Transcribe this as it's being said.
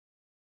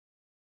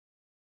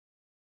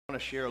I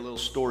want to share a little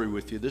story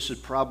with you. This is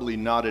probably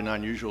not an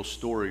unusual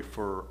story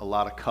for a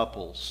lot of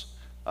couples.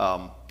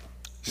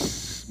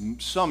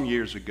 Some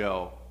years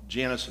ago,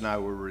 Janice and I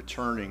were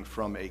returning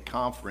from a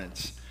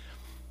conference,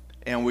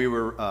 and we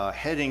were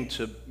heading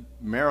to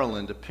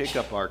Maryland to pick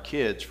up our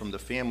kids from the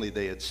family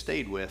they had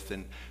stayed with.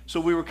 And so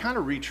we were kind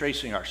of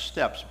retracing our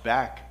steps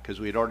back because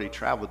we had already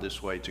traveled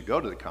this way to go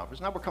to the conference.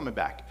 Now we're coming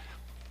back.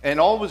 And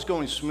all was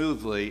going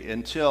smoothly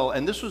until,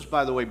 and this was,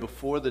 by the way,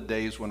 before the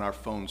days when our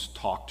phones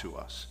talked to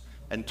us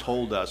and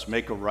told us,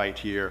 make a right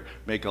here,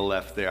 make a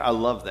left there. I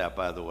love that,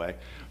 by the way.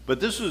 But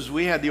this was,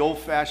 we had the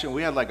old-fashioned,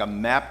 we had like a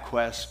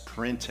MapQuest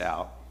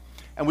printout.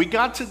 And we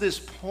got to this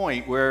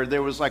point where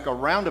there was like a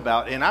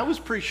roundabout, and I was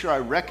pretty sure I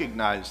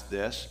recognized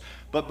this,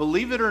 but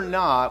believe it or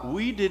not,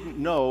 we didn't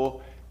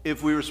know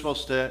if we were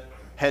supposed to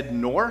head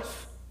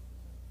north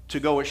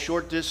to go a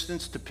short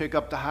distance to pick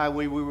up the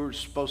highway we were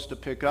supposed to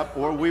pick up,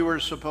 or we were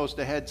supposed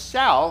to head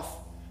south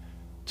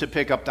to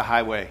pick up the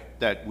highway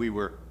that we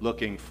were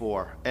looking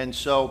for. And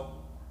so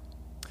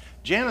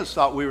Janice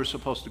thought we were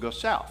supposed to go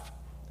south.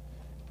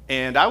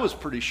 And I was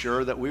pretty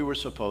sure that we were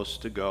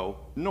supposed to go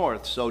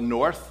north. So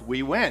north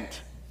we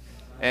went.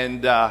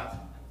 And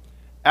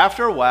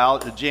after a while,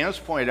 Janice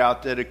pointed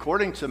out that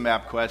according to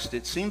MapQuest,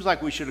 it seems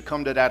like we should have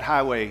come to that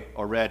highway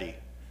already.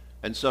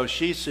 And so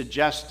she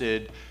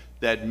suggested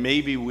that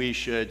maybe we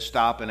should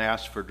stop and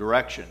ask for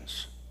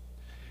directions.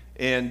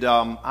 And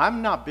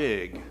I'm not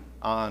big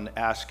on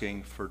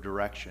asking for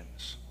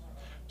directions.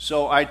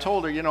 So I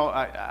told her,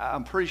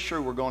 I'm pretty sure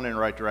we're going in the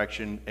right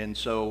direction, and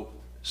so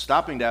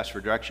stopping to ask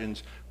for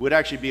directions would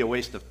actually be a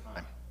waste of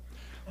time.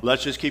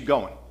 Let's just keep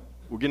going.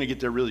 We're going to get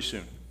there really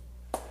soon.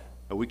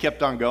 But we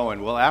kept on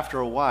going. Well, after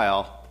a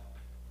while,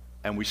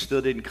 and we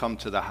still didn't come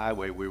to the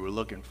highway we were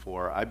looking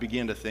for, I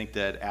began to think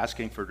that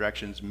asking for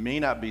directions may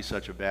not be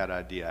such a bad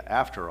idea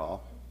after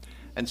all.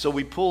 And so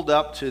we pulled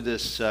up to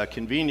this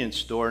convenience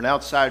store, and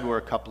outside were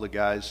a couple of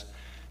guys.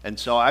 And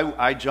so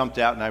I jumped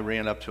out and I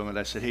ran up to him and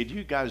I said, hey, do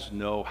you guys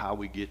know how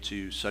we get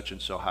to such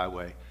and so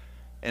highway?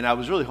 And I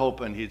was really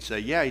hoping he'd say,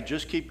 yeah,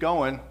 just keep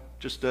going,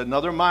 just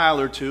another mile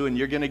or two and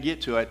you're going to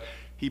get to it.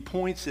 He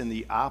points in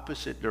the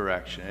opposite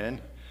direction,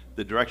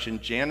 the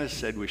direction Janice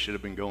said we should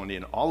have been going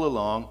in all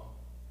along.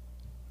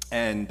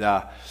 And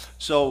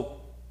so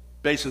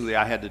basically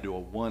I had to do a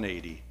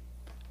 180,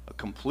 a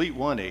complete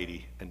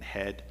 180 and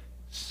head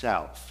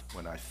south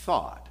when I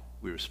thought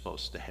we were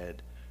supposed to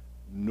head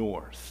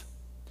north.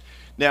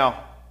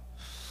 Now,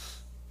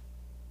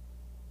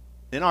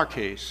 in our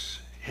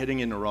case, heading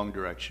in the wrong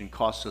direction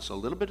cost us a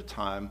little bit of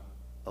time,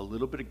 a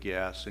little bit of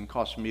gas, and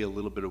cost me a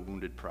little bit of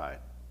wounded pride.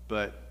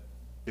 But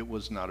it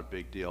was not a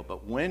big deal.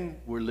 But when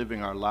we're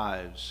living our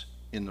lives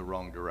in the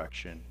wrong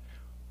direction,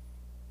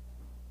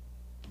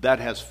 that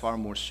has far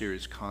more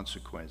serious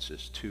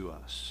consequences to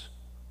us.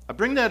 I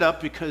bring that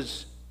up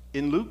because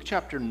in Luke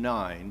chapter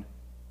 9,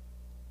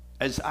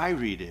 as I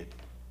read it,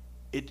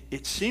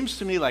 it seems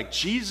to me like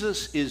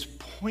Jesus is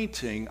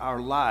pointing our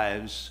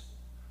lives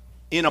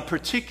in a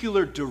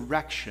particular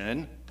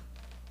direction,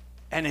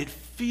 and it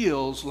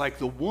feels like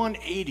the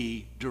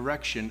 180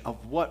 direction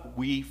of what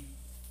we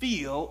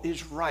feel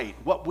is right,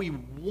 what we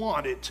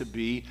want it to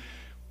be,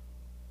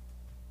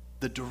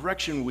 the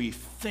direction we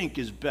think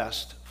is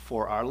best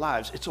for our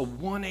lives. It's a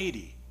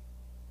 180.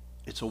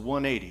 It's a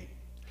 180.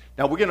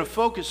 Now, we're going to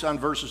focus on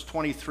verses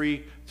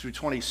 23 through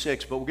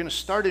 26, but we're going to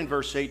start in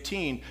verse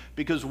 18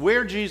 because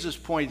where Jesus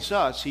points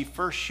us, he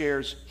first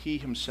shares he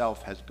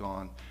himself has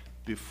gone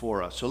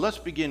before us. So let's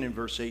begin in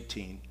verse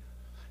 18.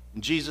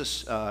 And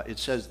Jesus, it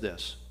says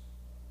this.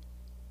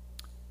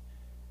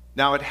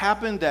 Now, it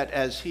happened that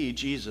as he,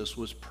 Jesus,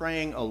 was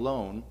praying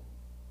alone,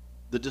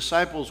 the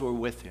disciples were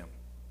with him.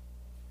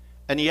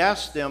 And he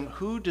asked them,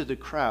 who do the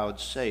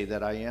crowd say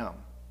that I am?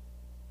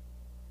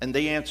 And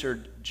they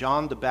answered,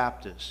 John the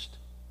Baptist.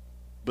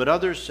 But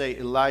others say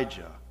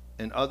Elijah,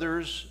 and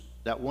others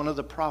that one of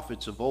the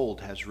prophets of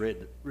old has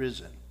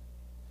risen.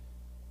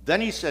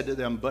 Then he said to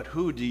them, but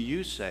who do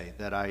you say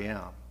that I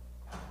am?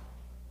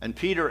 And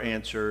Peter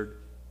answered,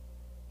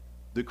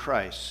 the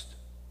Christ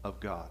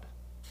of God.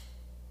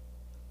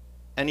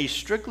 And he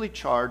strictly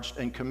charged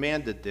and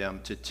commanded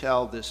them to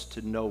tell this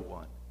to no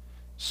one,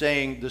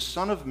 saying, the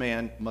Son of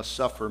Man must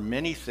suffer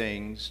many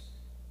things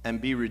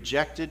and be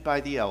rejected by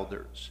the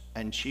elders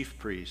and chief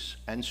priests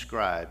and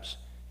scribes,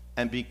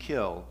 and be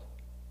killed,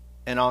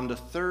 and on the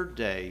third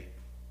day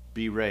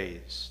be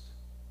raised.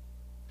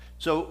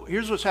 So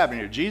here's what's happening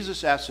here.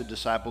 Jesus asked the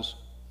disciples,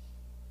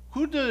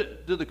 who do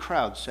the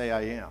crowd say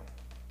I am?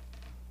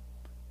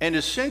 And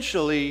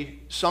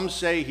essentially, some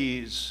say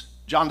he's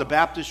John the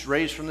Baptist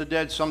raised from the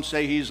dead. Some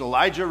say he's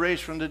Elijah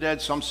raised from the dead.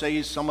 Some say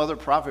he's some other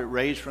prophet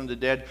raised from the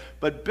dead.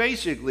 But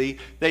basically,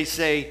 they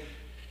say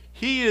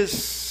he is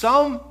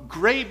some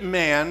great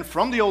man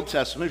from the Old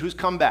Testament who's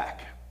come back.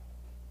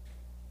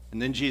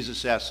 And then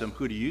Jesus asks them,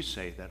 who do you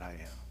say that I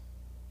am?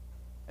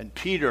 And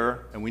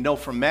Peter, and we know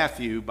from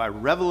Matthew, by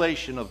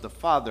revelation of the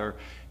Father,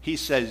 he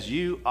says,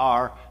 you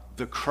are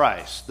the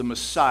Christ, the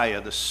Messiah,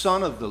 the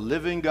Son of the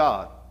living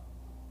God.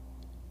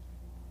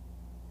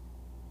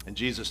 And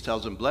Jesus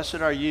tells him, blessed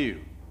are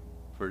you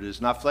For it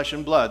is not flesh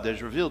and blood that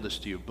has revealed this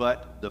to you,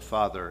 but the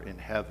Father in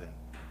heaven.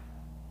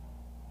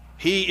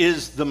 He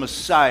is the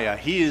Messiah.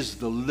 He is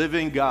the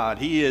living God.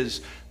 He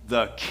is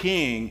the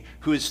King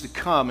who is to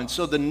come. And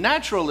so the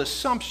natural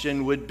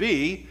assumption would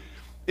be,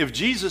 if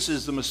Jesus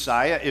is the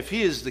Messiah, if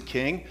he is the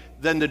King,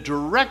 then the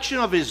direction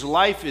of his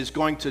life is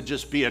going to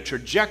just be a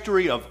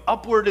trajectory of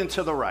upward and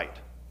to the right.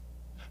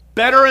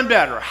 Better and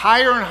better,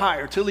 higher and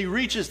higher, till he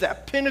reaches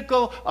that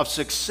pinnacle of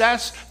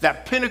success,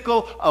 that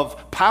pinnacle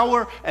of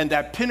power, and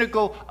that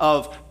pinnacle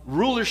of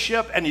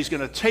rulership, and he's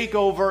going to take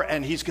over,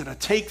 and he's going to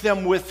take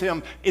them with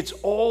him. It's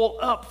all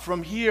up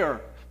from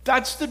here.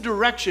 That's the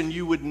direction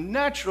you would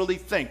naturally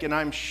think, and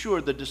I'm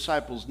sure the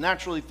disciples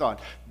naturally thought,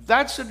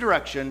 that's the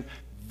direction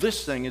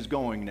this thing is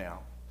going now.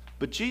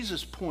 But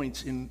Jesus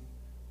points in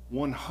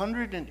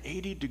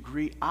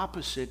 180-degree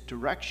opposite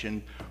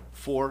direction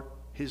for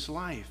his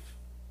life.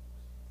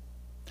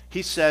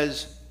 He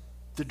says,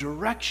 the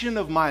direction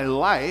of my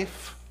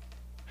life,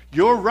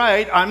 you're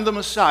right, I'm the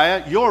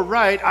Messiah. You're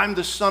right, I'm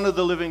the Son of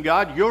the living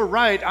God. You're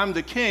right, I'm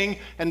the King.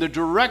 And the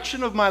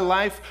direction of my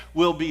life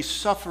will be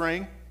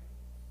suffering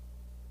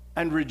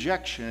and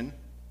rejection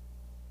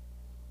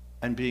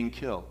and being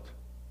killed.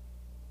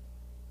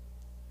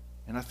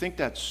 And I think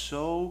that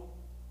so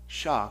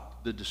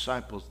shocked the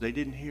disciples, they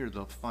didn't hear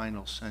the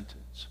final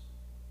sentence.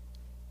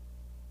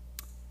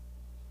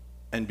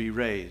 And be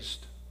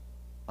raised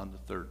on the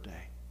third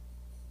day.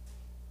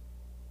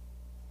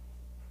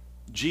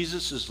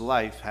 Jesus'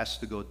 life has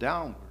to go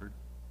downward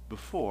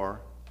before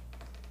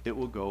it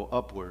will go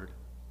upward.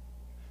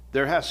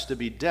 There has to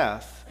be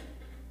death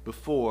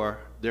before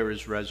there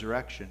is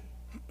resurrection.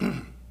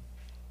 And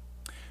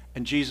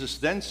Jesus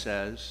then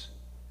says,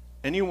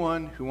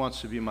 anyone who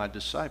wants to be my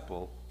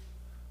disciple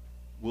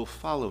will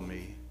follow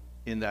me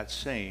in that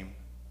same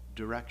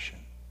direction.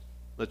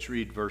 Let's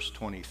read verse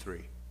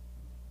 23.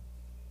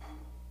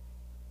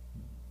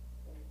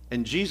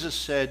 And Jesus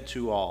said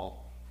to all,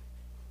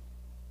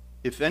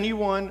 if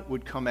anyone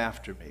would come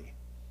after me,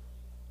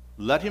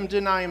 let him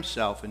deny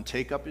himself and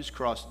take up his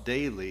cross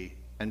daily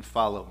and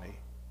follow me.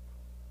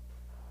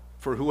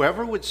 For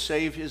whoever would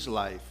save his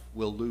life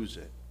will lose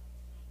it.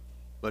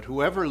 But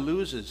whoever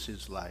loses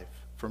his life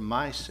for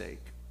my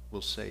sake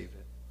will save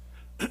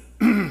it.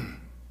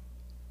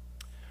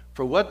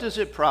 For what does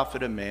it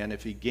profit a man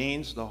if he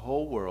gains the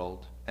whole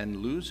world and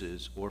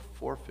loses or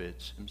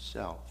forfeits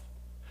himself?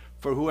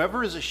 For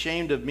whoever is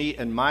ashamed of me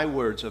and my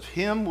words, of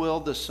him will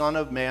the Son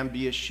of Man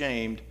be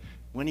ashamed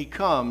when he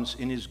comes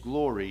in his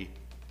glory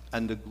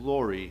and the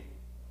glory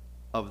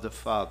of the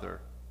Father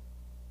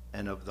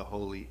and of the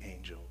holy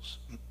angels.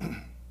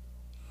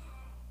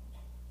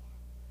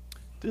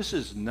 This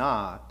is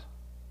not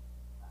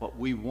what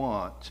we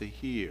want to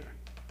hear.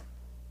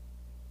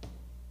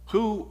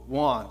 Who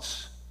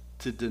wants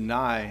to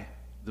deny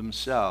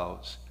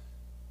themselves,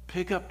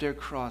 pick up their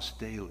cross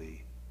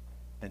daily,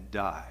 and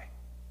die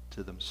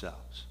to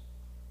themselves?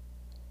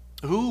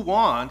 Who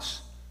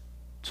wants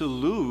to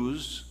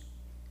lose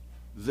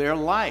their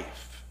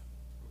life?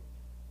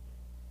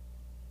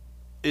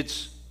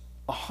 It's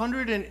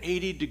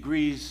 180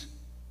 degrees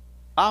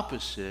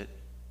opposite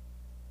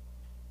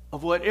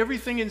of what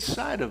everything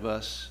inside of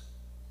us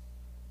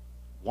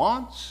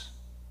wants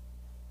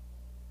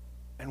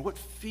and what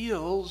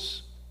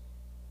feels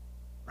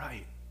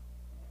right.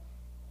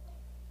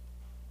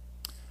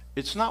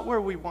 It's not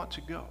where we want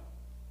to go.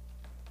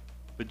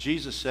 But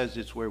Jesus says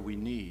it's where we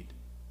need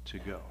to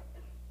go.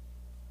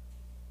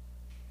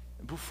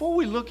 Before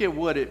we look at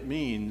what it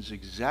means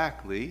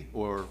exactly,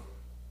 or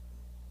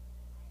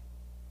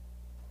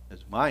as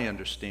my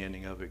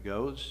understanding of it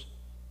goes,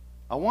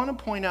 I want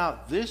to point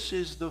out this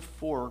is the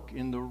fork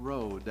in the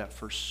road that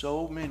for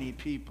so many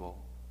people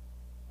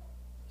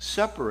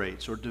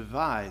separates or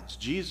divides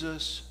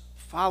Jesus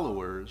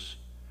followers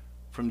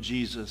from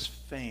Jesus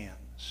fans.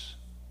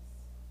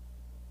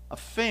 A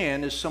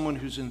fan is someone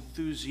who's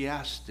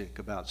enthusiastic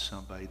about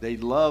somebody. They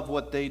love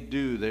what they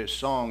do, their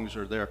songs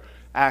or their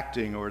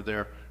acting or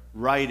their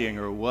writing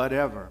or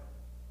whatever.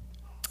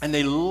 And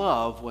they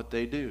love what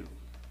they do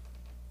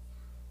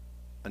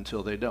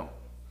until they don't.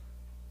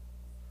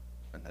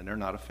 And then they're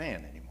not a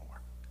fan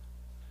anymore.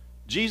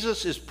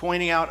 Jesus is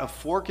pointing out a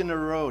fork in the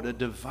road, a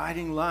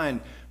dividing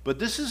line. But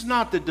this is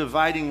not the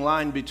dividing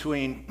line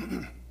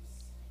between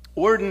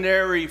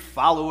ordinary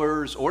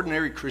followers,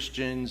 ordinary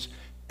Christians,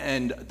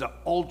 and the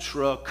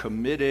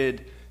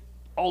ultra-committed,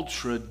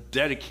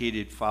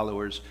 ultra-dedicated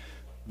followers.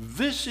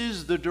 This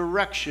is the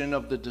direction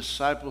of the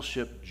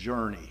discipleship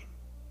journey.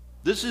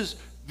 This is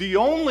the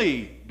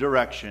only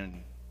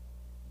direction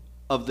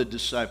of the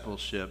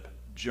discipleship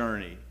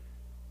journey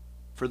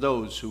for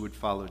those who would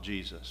follow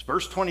Jesus.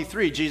 Verse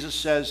 23, Jesus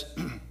says,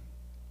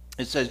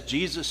 it says,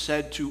 Jesus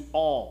said to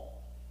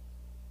all,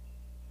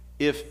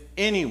 if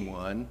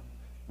anyone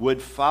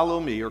would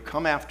follow me or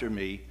come after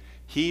me,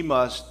 he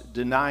must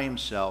deny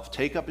himself,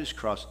 take up his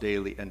cross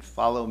daily, and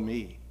follow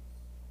me.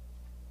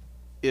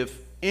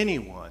 If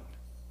anyone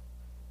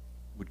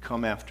would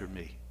come after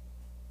me.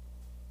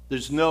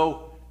 There's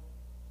no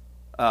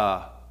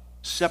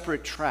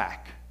separate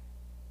track.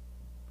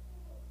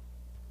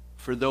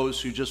 for those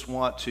who just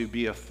want to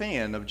be a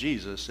fan of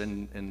Jesus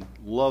and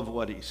love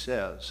what he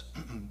says.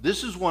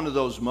 This is one of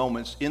those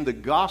moments in the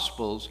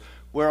Gospels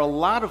where a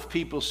lot of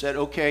people said,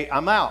 okay,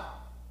 I'm out.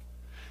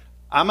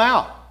 I'm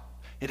out.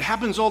 It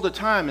happens all the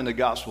time in the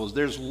Gospels.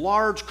 There's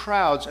large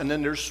crowds and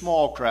then there's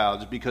small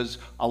crowds because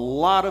a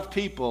lot of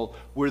people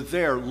were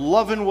there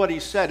loving what he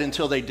said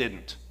until they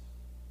didn't.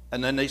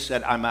 And then they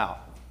said, I'm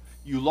out.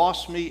 You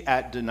lost me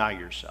at deny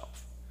yourself.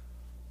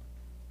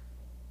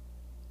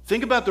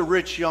 Think about the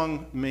rich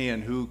young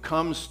man who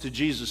comes to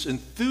Jesus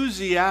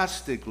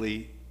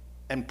enthusiastically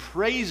and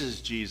praises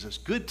Jesus.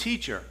 Good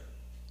teacher,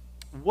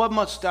 what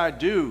must I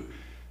do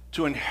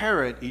to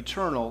inherit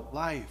eternal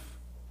life?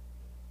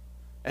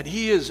 And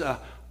he is a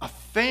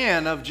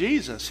fan of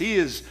Jesus. He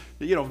is,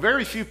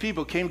 very few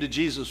people came to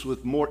Jesus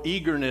with more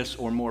eagerness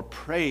or more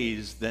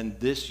praise than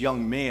this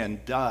young man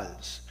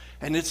does.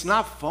 And it's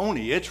not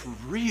phony, it's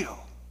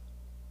real.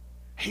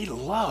 He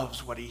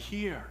loves what he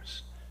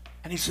hears.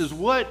 And he says,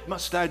 what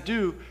must I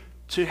do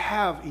to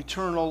have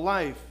eternal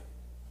life?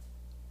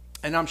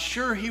 And I'm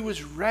sure he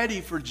was ready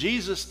for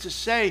Jesus to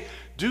say,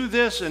 do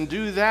this and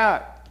do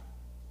that.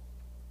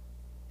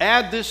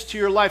 Add this to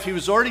your life. He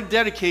was already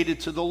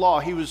dedicated to the law.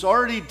 He was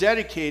already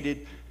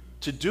dedicated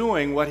to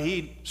doing what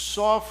he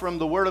saw from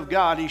the Word of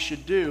God he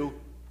should do.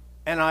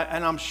 And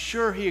I'm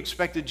sure he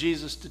expected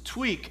Jesus to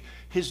tweak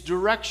his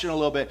direction a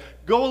little bit.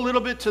 Go a little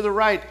bit to the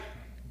right.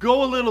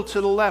 Go a little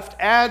to the left.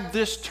 Add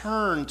this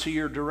turn to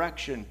your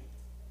direction.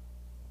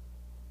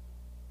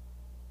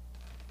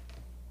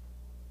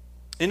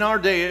 In our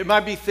day, it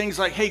might be things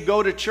like, hey,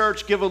 go to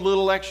church, give a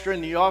little extra in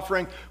the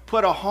offering,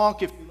 put a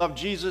honk if you love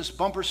Jesus,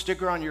 bumper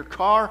sticker on your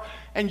car,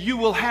 and you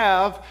will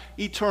have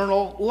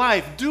eternal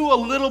life. Do a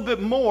little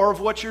bit more of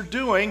what you're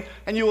doing,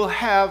 and you will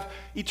have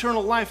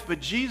eternal life.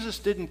 But Jesus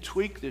didn't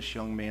tweak this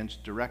young man's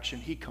direction.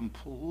 He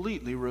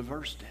completely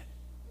reversed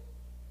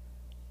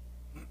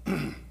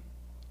it.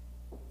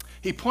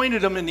 He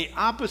pointed him in the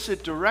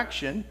opposite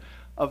direction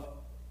of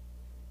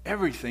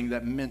everything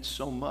that meant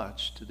so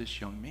much to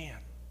this young man.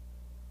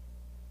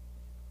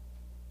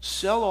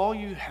 Sell all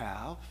you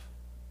have,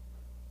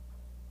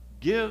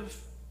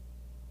 give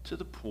to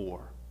the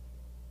poor,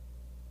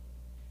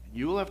 and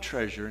you will have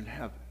treasure in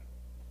heaven.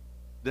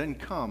 Then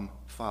come,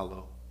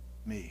 follow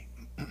me.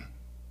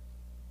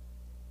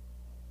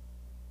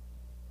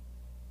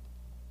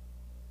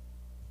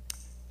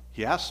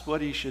 He asked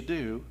what he should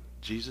do.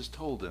 Jesus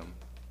told him,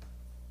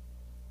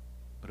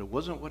 but it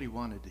wasn't what he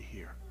wanted to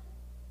hear.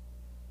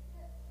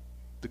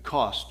 The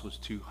cost was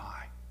too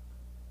high.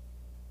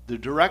 The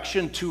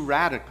direction too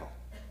radical.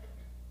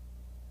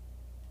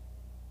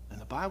 And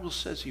the Bible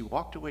says he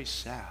walked away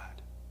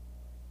sad.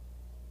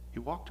 He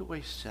walked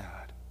away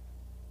sad.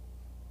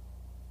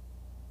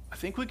 I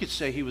think we could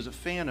say he was a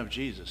fan of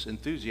Jesus,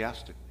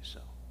 enthusiastically so.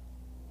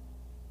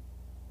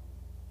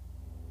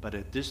 But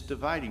at this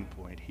dividing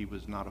point, he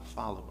was not a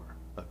follower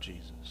of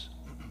Jesus.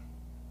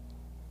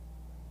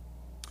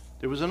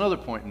 There was another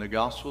point in the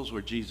Gospels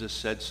where Jesus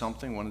said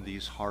something, one of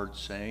these hard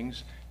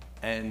sayings,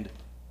 and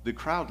the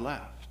crowd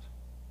left.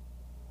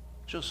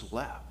 Just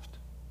left.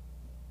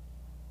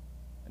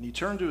 And he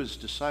turned to his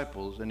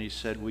disciples and he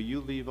said, will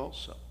you leave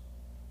also?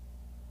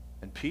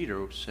 And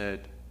Peter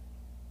said,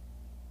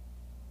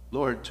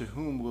 Lord, to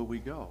whom will we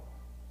go?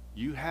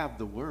 You have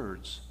the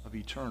words of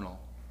eternal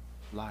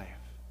life.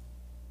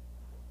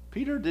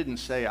 Peter didn't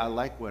say, I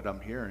like what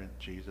I'm hearing,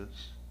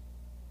 Jesus.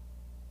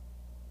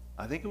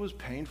 I think it was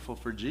painful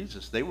for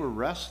Jesus. They were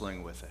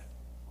wrestling with it.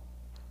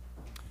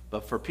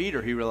 But for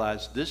Peter, he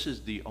realized this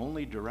is the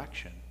only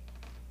direction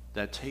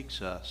that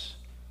takes us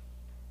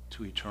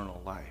to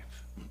eternal life.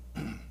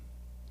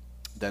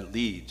 That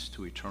leads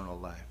to eternal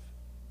life.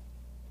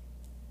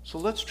 So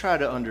let's try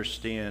to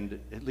understand,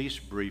 at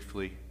least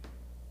briefly,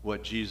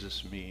 what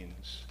Jesus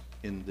means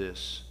in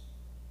this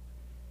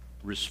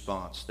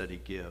response that he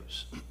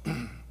gives.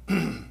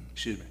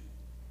 Excuse me.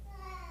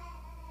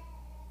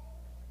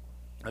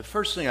 The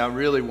first thing I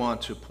really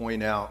want to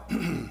point out,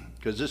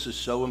 because this is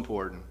so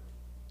important,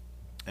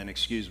 and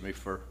excuse me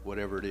for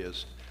whatever it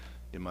is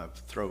in my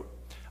throat.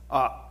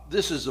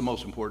 This is the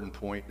most important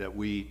point that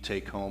we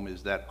take home,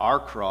 is that our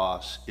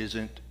cross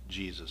isn't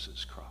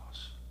Jesus'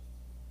 cross.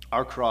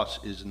 Our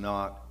cross is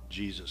not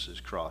Jesus'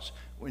 cross.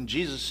 When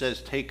Jesus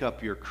says, take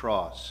up your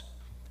cross,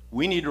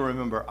 we need to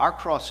remember our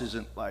cross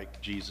isn't like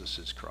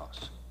Jesus'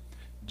 cross.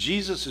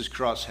 Jesus'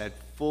 cross had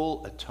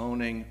full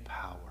atoning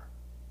power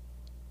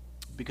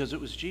because it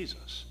was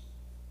Jesus.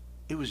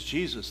 It was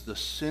Jesus, the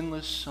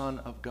sinless Son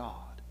of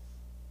God,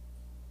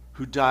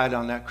 who died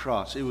on that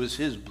cross. It was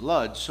his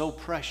blood, so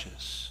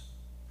precious,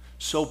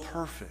 so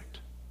perfect,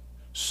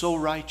 so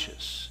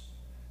righteous,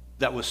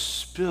 that was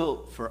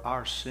spilt for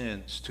our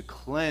sins to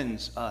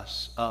cleanse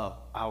us of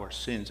our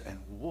sins and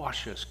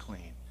wash us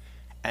clean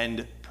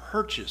and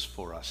purchase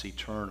for us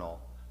eternal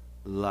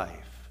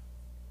life.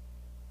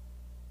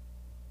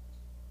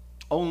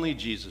 Only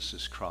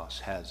Jesus' cross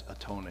has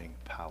atoning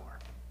power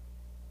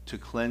to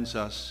cleanse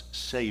us,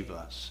 save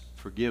us,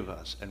 forgive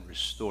us, and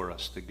restore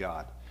us to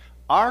God.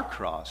 Our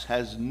cross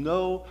has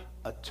no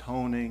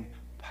atoning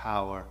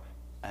power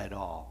at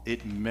all.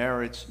 It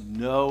merits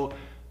no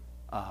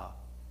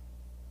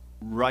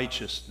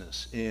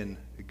righteousness in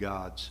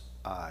God's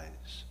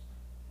eyes.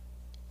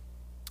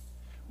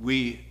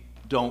 We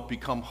don't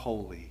become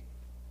holy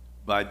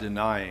by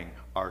denying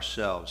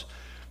ourselves.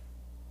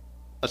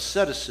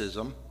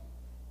 Asceticism,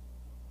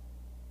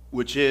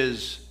 which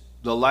is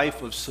the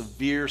life of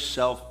severe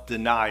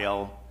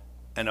self-denial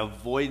and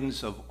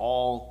avoidance of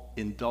all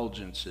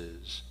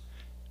indulgences,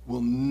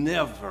 will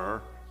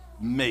never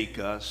make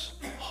us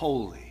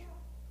holy.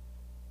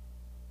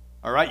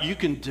 All right? You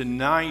can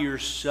deny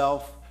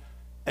yourself,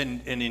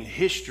 and in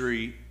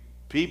history,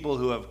 people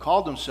who have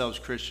called themselves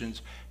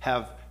Christians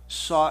have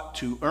sought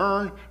to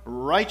earn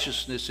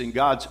righteousness in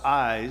God's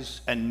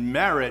eyes and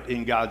merit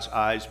in God's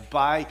eyes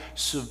by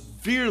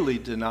severely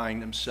denying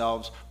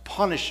themselves,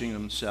 punishing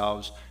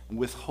themselves, and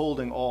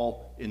withholding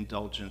all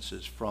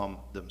indulgences from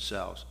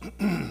themselves.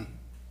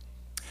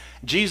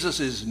 Jesus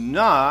is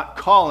not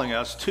calling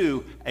us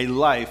to a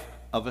life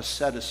of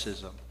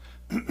asceticism.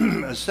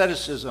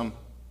 Asceticism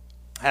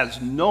has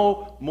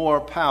no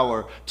more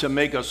power to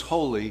make us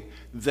holy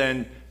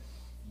than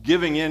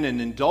giving in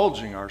and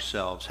indulging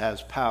ourselves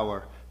has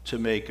power to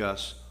make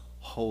us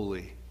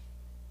holy.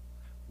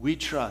 We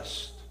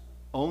trust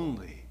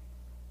only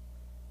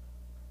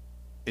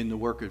in the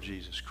work of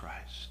Jesus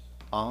Christ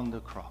on the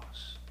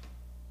cross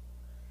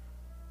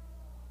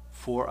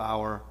for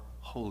our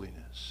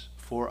holiness,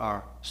 for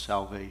our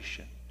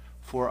salvation,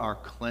 for our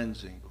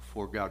cleansing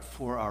before God,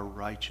 for our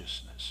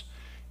righteousness.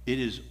 It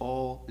is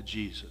all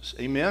Jesus.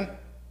 Amen?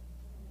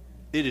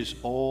 It is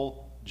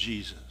all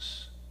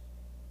Jesus.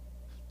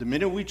 The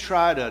minute we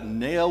try to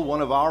nail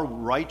one of our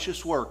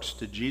righteous works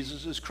to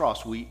Jesus'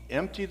 cross, we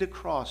empty the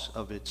cross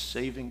of its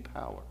saving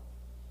power.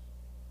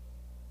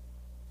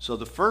 So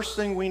the first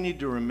thing we need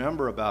to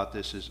remember about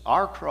this is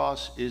our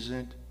cross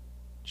isn't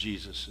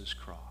Jesus'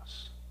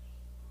 cross.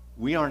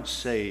 We aren't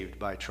saved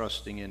by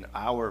trusting in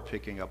our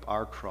picking up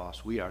our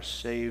cross. We are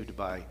saved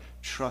by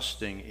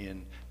trusting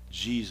in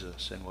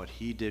Jesus and what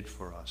he did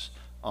for us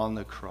on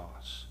the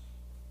cross.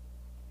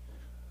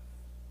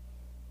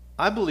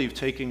 I believe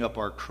taking up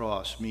our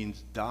cross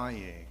means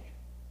dying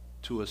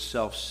to a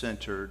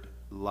self-centered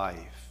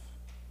life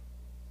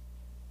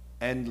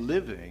and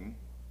living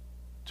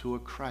to a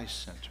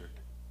Christ-centered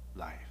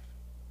life.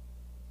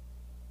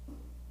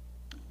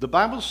 The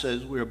Bible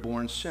says we are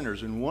born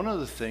sinners, and one of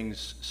the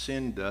things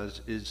sin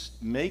does is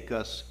make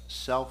us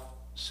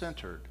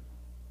self-centered.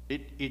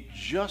 It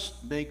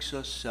just makes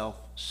us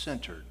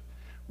self-centered.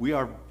 We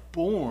are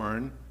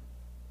born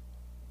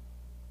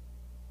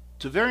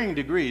to varying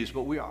degrees,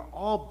 but we are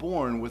all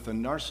born with a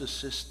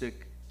narcissistic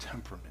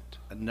temperament,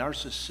 a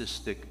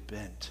narcissistic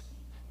bent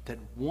that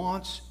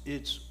wants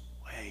its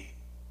way,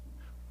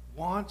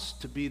 wants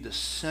to be the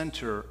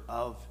center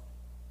of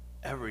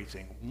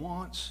everything,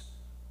 wants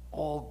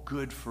all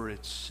good for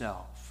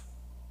itself.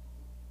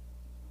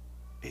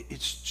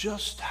 It's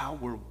just how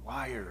we're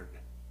wired.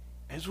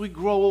 As we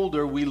grow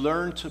older, we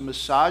learn to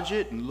massage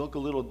it and look a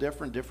little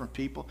different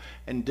people,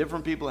 and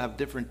different people have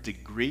different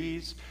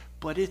degrees,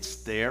 but it's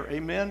there,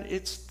 amen?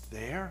 It's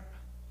there.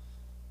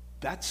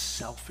 That's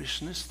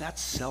selfishness, that's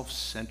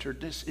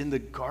self-centeredness. In the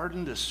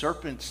garden, the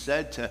serpent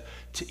said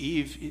to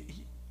Eve,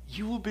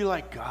 you will be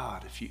like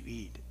God if you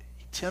eat.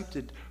 He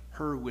tempted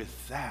her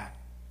with that.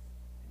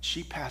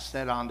 She passed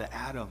that on to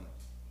Adam.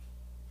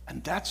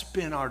 And that's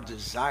been our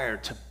desire,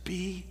 to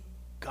be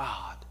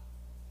God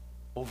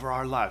over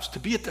our lives, to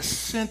be at the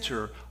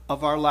center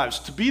of our lives,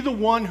 to be the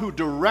one who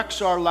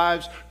directs our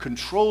lives,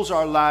 controls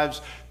our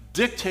lives,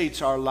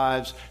 dictates our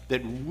lives,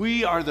 that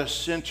we are the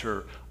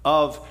center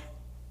of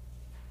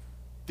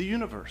the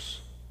universe.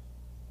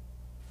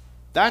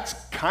 That's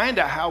kind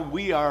of how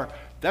we are,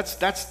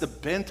 that's the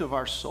bent of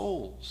our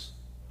souls.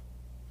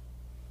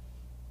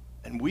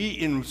 And we,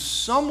 in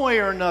some way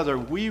or another,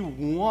 we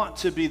want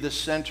to be the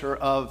center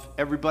of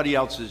everybody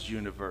else's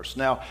universe.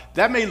 Now,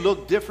 that may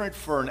look different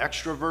for an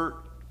extrovert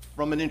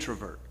from an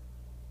introvert,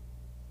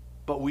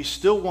 but we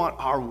still want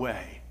our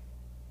way,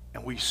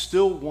 and we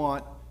still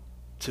want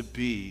to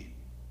be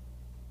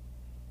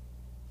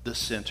the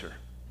center.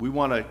 We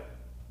want to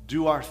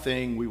do our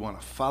thing. We want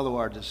to follow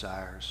our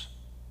desires.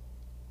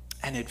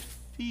 And it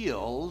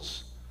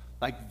feels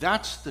like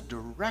that's the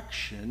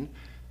direction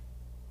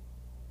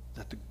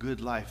that the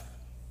good life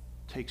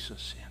takes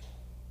us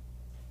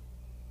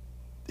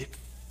in. It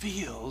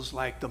feels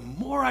like the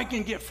more I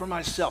can get for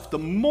myself, the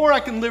more I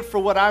can live for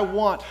what I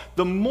want,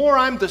 the more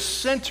I'm the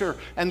center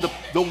and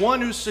the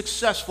one who's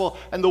successful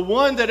and the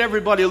one that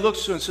everybody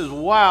looks to and says,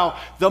 wow,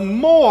 the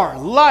more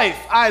life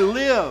I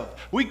live.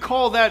 We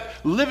call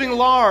that living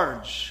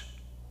large.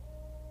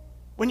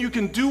 When you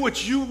can do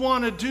what you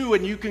want to do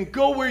and you can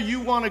go where you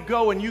want to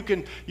go and you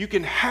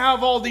can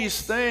have all these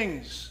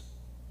things.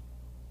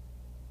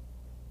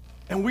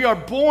 And we are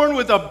born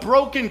with a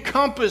broken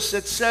compass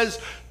that says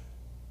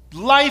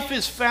life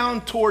is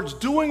found towards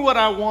doing what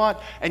I want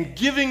and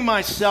giving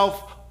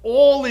myself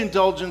all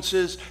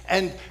indulgences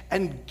and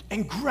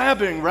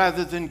grabbing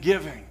rather than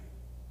giving.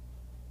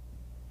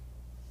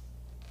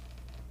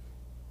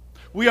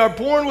 We are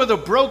born with a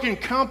broken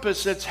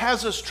compass that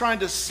has us trying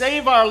to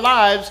save our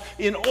lives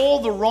in all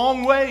the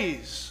wrong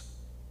ways.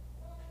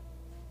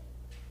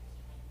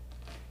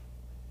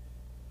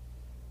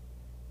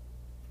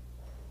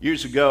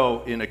 Years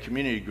ago, in a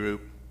community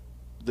group,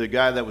 the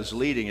guy that was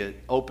leading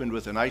it opened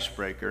with an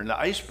icebreaker. And the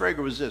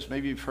icebreaker was this.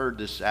 Maybe you've heard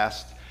this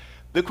asked.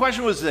 The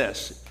question was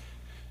this.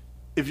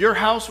 If your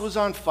house was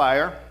on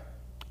fire,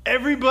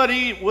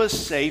 everybody was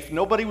safe,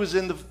 nobody was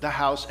in the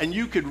house, and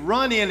you could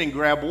run in and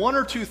grab one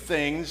or two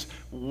things,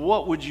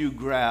 what would you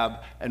grab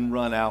and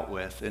run out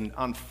with? And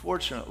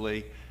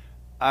unfortunately,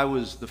 I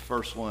was the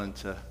first one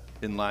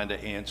in line to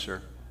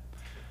answer.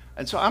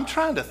 And so I'm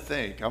trying to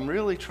think. I'm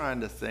really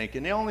trying to think.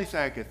 And the only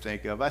thing I could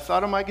think of, I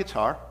thought of my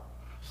guitar,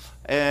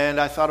 and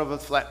I thought of a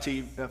flat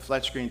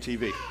screen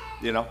TV,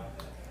 you know.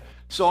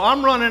 So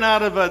I'm running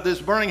out of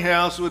this burning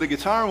house with a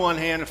guitar in one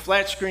hand, a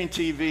flat screen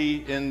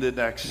TV in the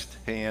next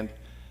hand.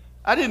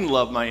 I didn't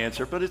love my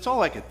answer, but it's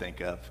all I could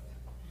think of.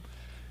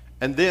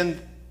 And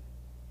then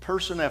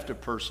person after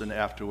person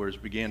afterwards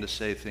began to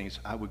say things.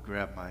 I would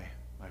grab my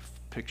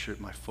picture,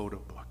 my photo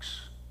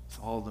books with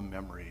all the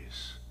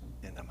memories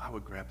in them. I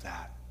would grab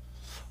that.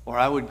 Or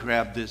I would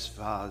grab this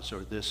vase or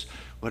this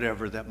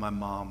whatever that my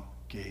mom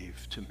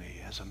gave to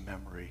me as a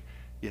memory,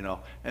 you know.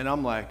 And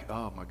I'm like,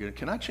 oh my goodness,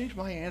 can I change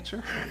my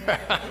answer?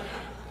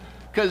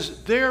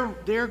 Because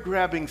they're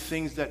grabbing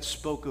things that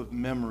spoke of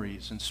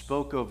memories and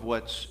spoke of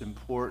what's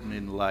important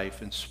in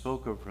life and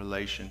spoke of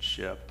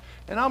relationship.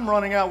 And I'm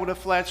running out with a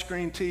flat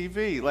screen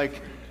TV.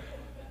 Like,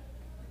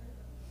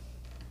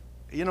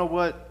 you know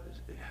what?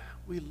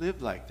 We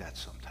live like that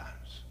sometimes.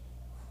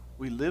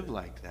 We live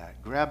like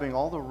that, grabbing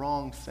all the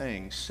wrong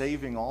things,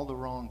 saving all the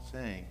wrong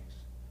things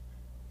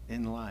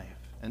in life,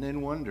 and then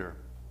wonder.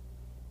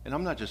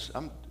 And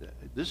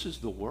this is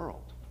the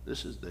world.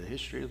 This is the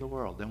history of the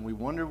world. And we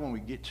wonder when we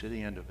get to the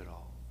end of it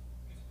all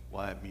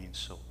why it means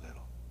so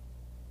little.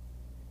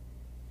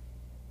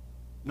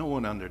 No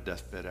one on their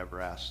deathbed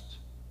ever asked,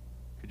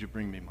 could you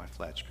bring me my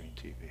flat screen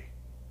TV?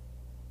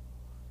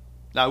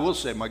 Now, I will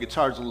say my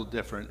guitar's a little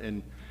different,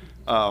 and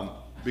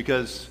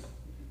because,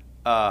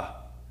 that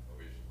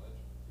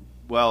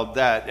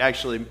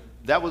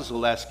was the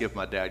last gift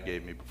my dad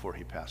gave me before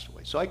he passed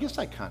away. So I guess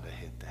I kind of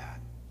hit that.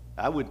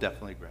 I would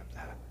definitely grab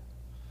that.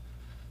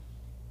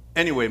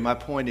 Anyway, my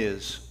point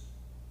is,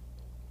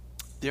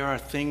 there are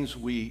things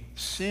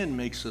sin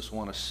makes us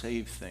want to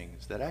save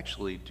things that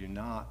actually do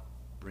not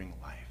bring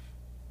life.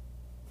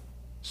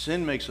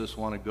 Sin makes us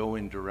want to go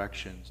in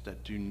directions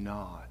that do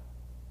not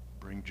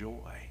bring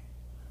joy.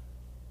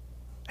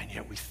 And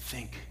yet we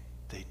think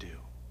they do.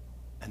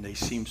 And they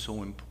seem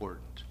so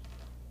important.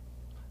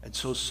 And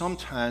so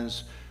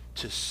sometimes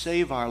to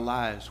save our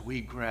lives, we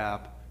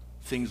grab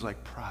things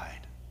like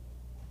pride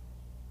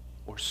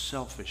or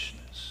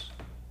selfishness.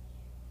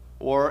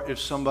 Or if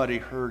somebody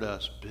hurt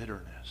us,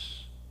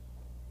 bitterness.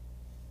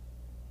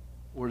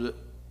 Or the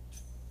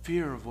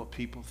fear of what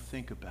people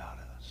think about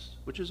us,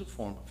 which is a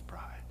form of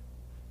pride.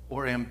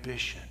 Or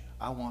ambition.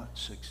 I want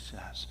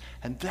success.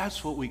 And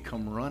that's what we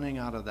come running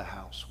out of the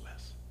house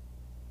with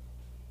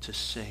to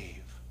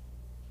save.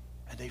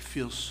 And they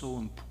feel so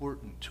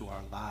important to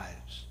our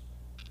lives.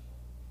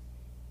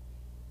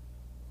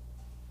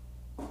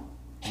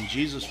 And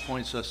Jesus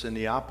points us in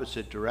the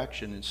opposite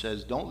direction and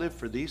says, don't live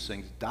for these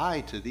things.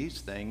 Die to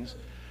these things.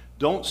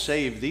 Don't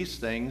save these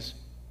things.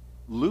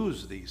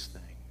 Lose these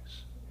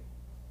things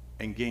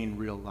and gain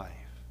real life.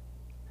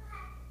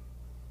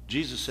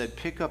 Jesus said,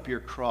 pick up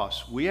your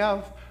cross. We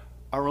have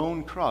our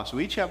own cross.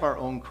 We each have our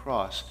own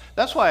cross.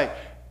 That's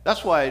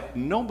why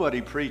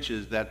nobody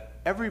preaches that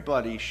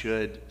everybody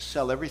should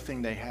sell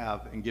everything they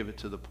have and give it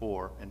to the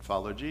poor and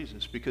follow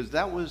Jesus, because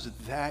that was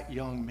that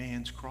young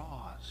man's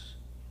cross.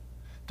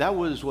 That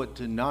was what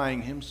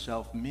denying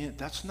himself meant.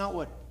 That's not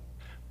what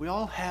we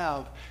all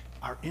have.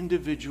 Our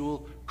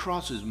individual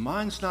crosses.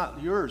 Mine's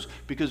not yours,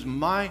 because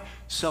my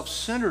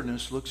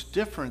self-centeredness looks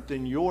different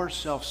than your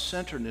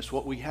self-centeredness.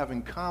 What we have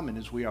in common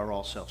is we are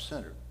all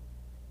self-centered.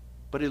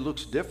 But it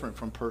looks different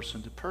from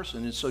person to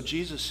person. And so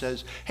Jesus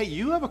says, hey,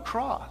 you have a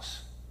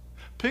cross.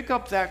 Pick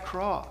up that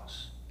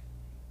cross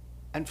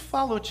and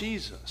follow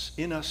Jesus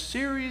in a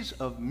series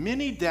of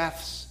many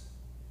deaths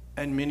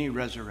and many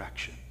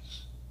resurrections.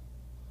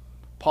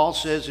 Paul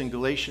says in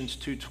Galatians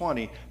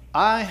 2:20,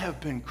 I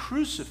have been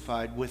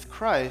crucified with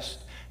Christ,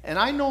 and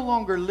I no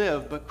longer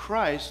live, but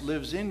Christ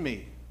lives in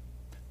me.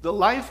 The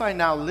life I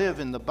now live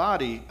in the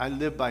body, I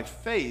live by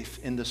faith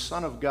in the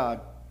Son of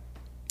God,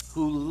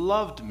 who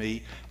loved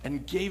me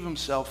and gave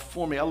himself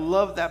for me. I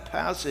love that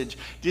passage.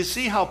 Do you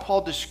see how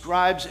Paul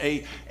describes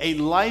a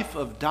life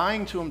of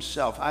dying to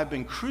himself? I've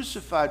been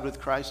crucified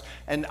with Christ,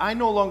 and I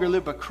no longer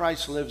live, but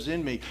Christ lives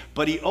in me.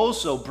 But he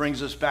also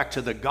brings us back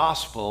to the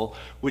gospel,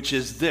 which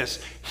is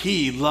this: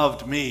 he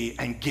loved me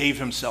and gave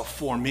himself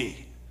for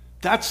me.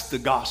 That's the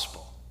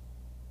gospel.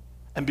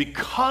 And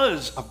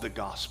because of the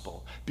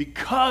gospel,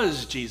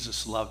 because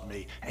Jesus loved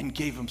me and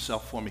gave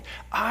himself for me,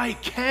 I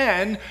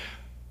can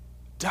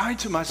die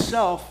to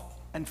myself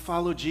and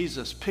follow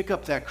Jesus, pick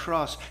up that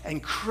cross,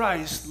 and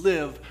Christ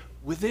live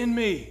within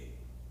me.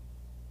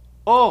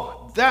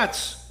 Oh,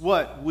 that's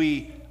what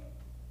we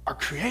are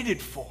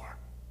created for.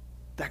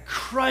 That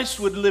Christ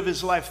would live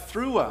his life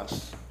through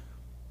us.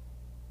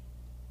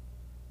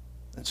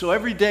 And so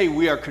every day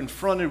we are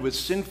confronted with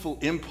sinful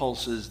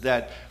impulses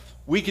that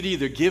we could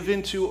either give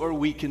into or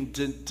we can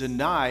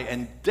deny.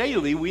 And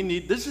daily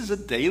this is a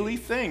daily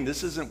thing.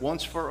 This isn't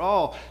once for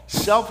all.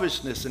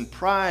 Selfishness and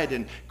pride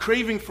and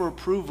craving for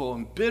approval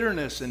and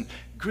bitterness and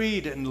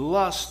greed and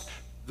lust.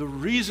 The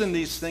reason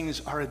these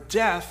things are a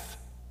death,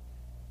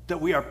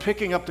 that we are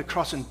picking up the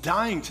cross and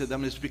dying to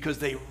them, is because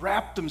they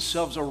wrap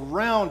themselves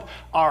around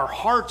our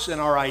hearts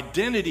and our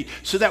identity,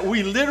 so that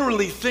we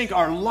literally think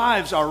our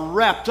lives are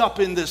wrapped up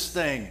in this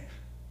thing.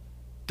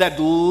 That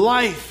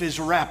life is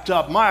wrapped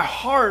up. My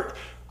heart,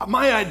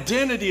 my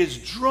identity is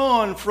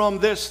drawn from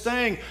this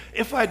thing.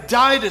 If I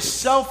die to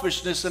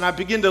selfishness and I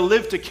begin to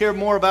live to care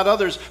more about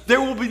others,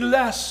 there will be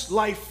less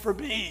life for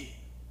me.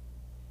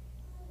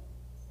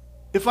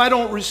 If I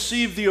don't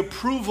receive the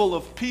approval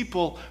of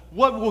people,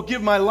 what will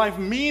give my life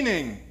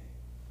meaning?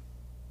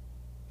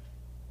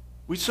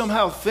 We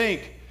somehow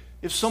think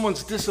if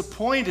someone's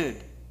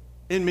disappointed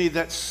in me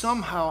that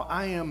somehow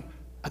I am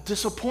a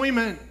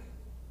disappointment.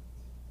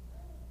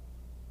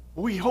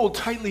 We hold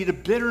tightly to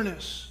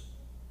bitterness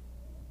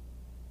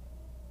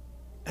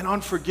and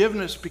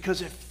unforgiveness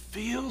because it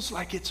feels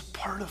like it's a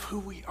part of who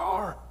we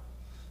are.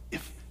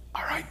 If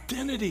our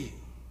identity,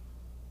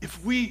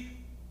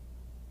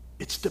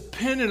 it's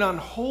dependent on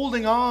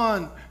holding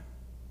on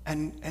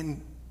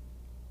and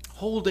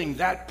holding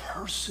that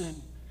person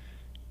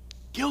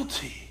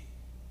guilty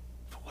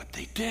for what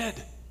they did,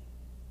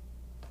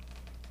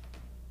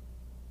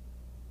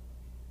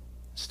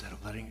 instead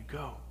of letting it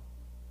go.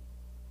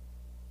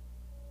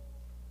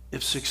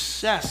 If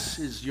success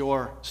is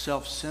your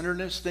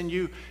self-centeredness, then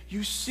you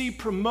see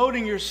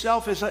promoting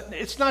yourself as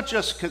it's not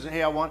just because,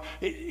 hey,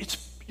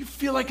 you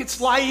feel like it's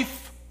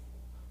life.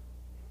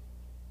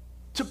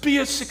 To be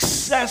a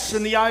success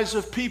in the eyes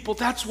of people,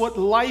 that's what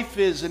life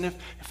is. And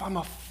if I'm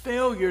a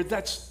failure,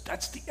 that's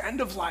the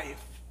end of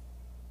life.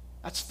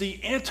 That's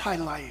the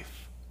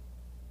anti-life.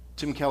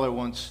 Tim Keller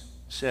once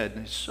said,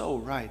 and he's so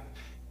right,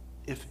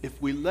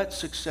 if we let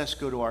success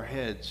go to our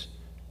heads,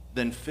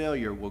 then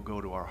failure will go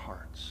to our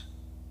hearts.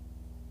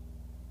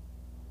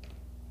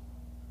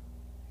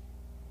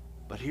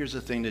 But here's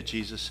the thing that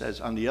Jesus says.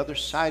 On the other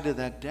side of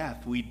that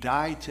death, we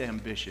die to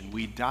ambition.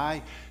 We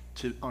die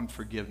to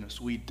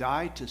unforgiveness. We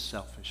die to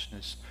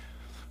selfishness.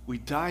 We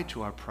die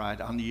to our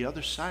pride. On the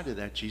other side of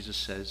that, Jesus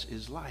says,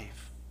 is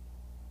life.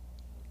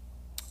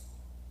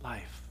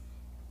 Life.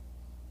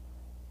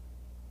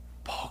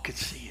 Paul could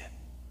see it.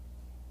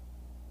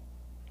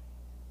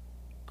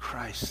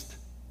 Christ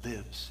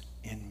lives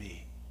in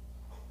me.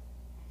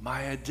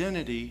 My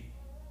identity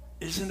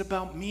isn't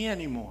about me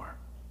anymore.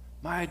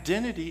 My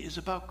identity is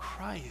about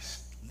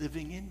Christ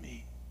living in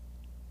me.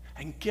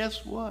 And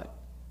guess what?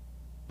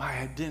 My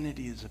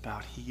identity is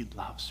about he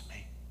loves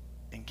me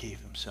and gave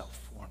himself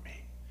for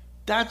me.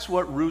 That's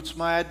what roots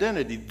my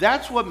identity.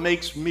 That's what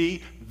makes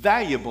me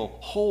valuable,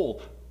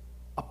 whole,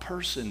 a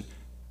person.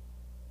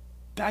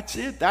 That's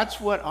it. That's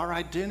what our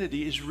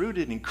identity is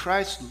rooted in.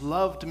 Christ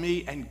loved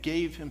me and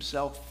gave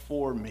himself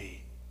for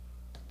me.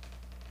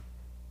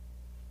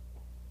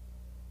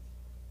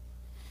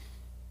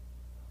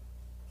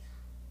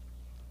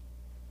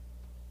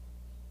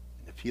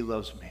 And if he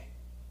loves me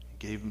and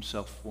gave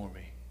himself for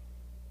me,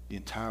 the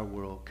entire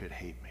world could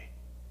hate me.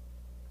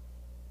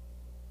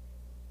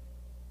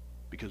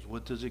 Because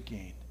what does it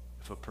gain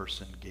if a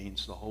person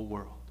gains the whole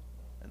world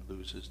and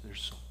loses their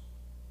soul?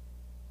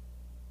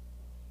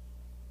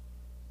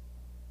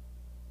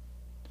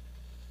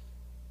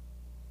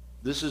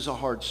 This is a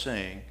hard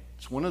saying.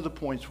 It's one of the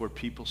points where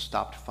people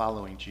stopped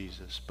following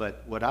Jesus.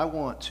 But what I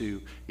want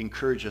to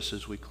encourage us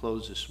as we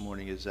close this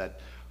morning is that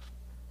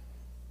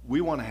we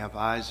want to have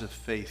eyes of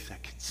faith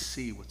that can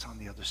see what's on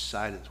the other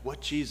side of this, what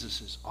Jesus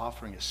is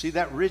offering us. See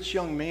that rich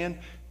young man,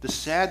 the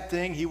sad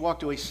thing, he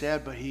walked away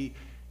sad, but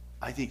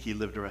I think he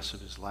lived the rest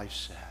of his life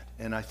sad.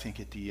 And I think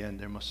at the end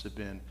there must have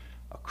been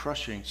a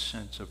crushing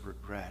sense of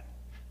regret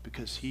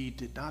because he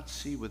did not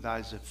see with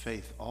eyes of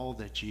faith all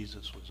that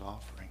Jesus was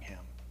offering him.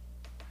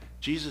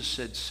 Jesus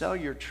said, sell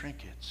your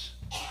trinkets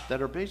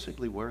that are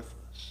basically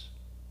worthless.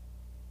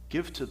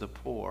 Give to the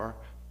poor.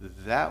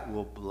 That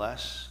will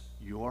bless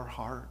your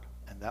heart.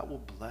 And that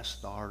will bless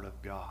the heart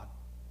of God.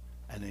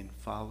 And then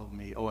follow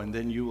me. Oh, and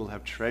then you will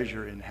have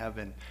treasure in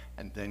heaven.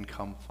 And then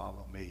come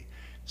follow me.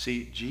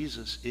 See,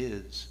 Jesus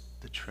is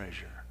the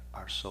treasure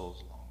our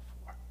souls long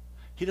for.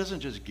 He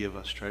doesn't just give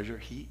us treasure.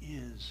 He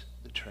is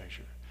the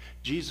treasure.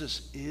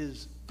 Jesus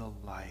is the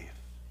life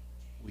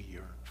we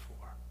yearn for.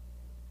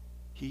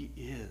 He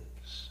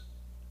is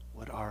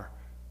what our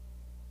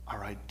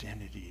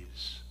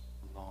identities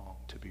long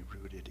to be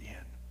rooted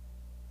in.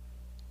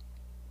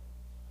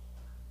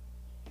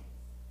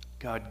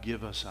 God,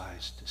 give us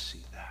eyes to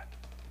see that.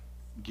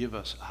 Give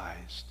us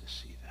eyes to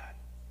see that.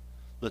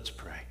 Let's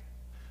pray.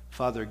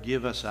 Father,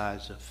 give us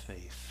eyes of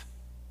faith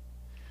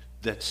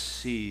that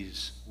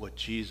sees what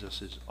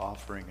Jesus is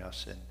offering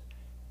us and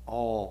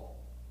all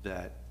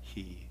that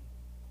he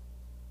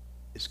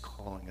is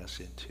calling us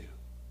into.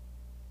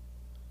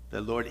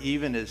 That, Lord,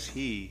 even as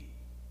he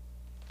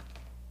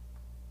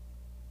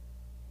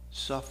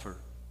suffered,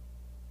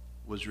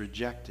 was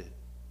rejected,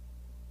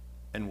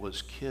 and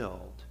was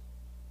killed,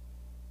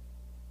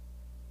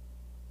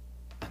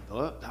 and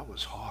that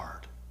was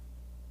hard.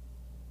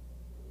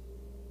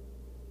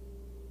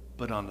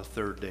 But on the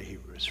third day he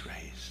was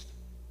raised.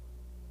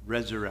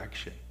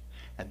 Resurrection.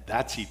 And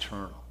that's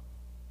eternal.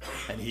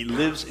 And he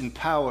lives in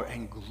power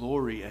and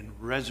glory and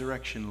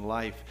resurrection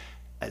life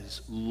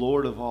as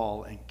Lord of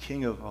all and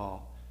King of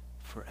all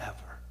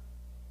forever.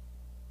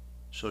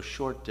 So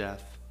short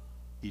death,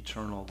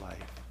 eternal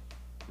life,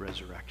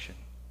 resurrection.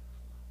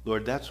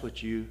 Lord, that's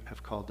what you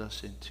have called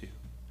us into.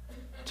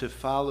 To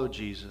follow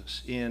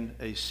Jesus in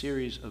a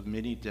series of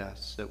many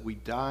deaths, that we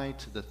die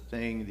to the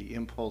thing, the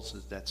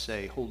impulses that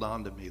say, hold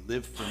on to me,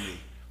 live for me,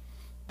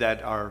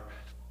 that are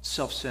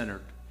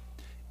self-centered,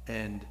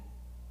 and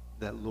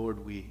that,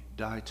 Lord, we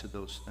die to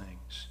those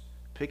things,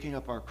 picking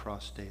up our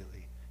cross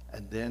daily,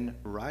 and then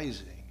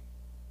rising,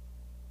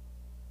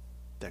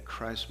 that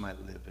Christ might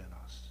live in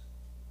us,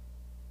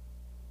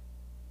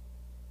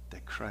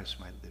 that Christ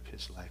might live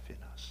his life in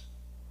us.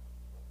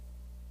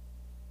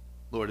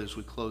 Lord, as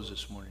we close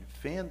this morning,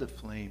 fan the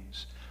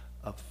flames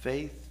of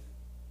faith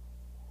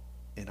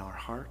in our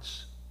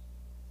hearts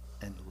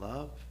and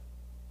love,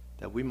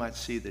 that we might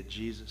see that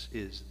Jesus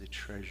is the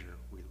treasure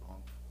we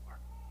long for.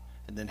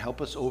 And then help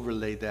us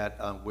overlay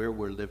that on where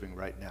we're living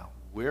right now.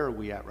 Where are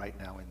we at right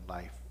now in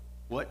life?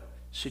 What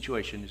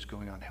situation is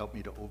going on? Help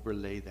me to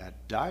overlay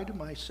that. Die to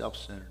my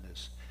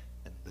self-centeredness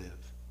and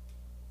live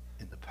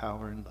in the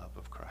power and love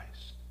of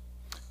Christ.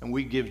 And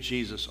we give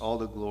Jesus all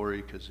the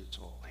glory because it's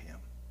all him.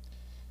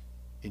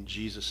 In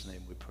Jesus'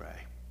 name we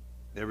pray.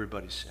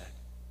 Everybody said,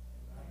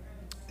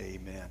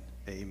 amen.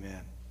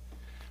 Amen.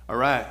 All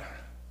right.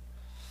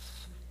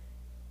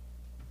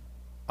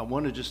 I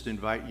want to just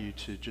invite you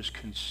to just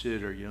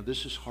consider,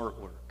 this is heart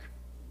work.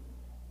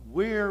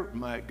 Where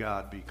might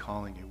God be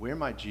calling you? Where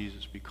might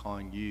Jesus be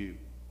calling you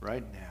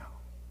right now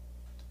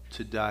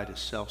to die to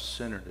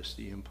self-centeredness,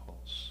 the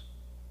impulse?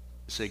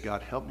 Say,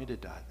 God, help me to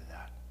die to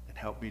that, and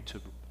help me to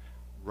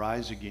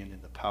rise again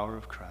in the power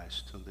of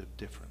Christ to live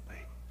differently,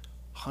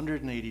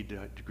 180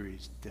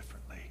 degrees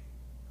differently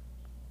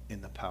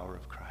in the power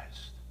of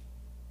Christ.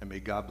 And may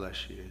God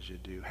bless you as you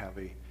do. Have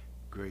a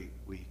great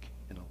week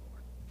in the Lord.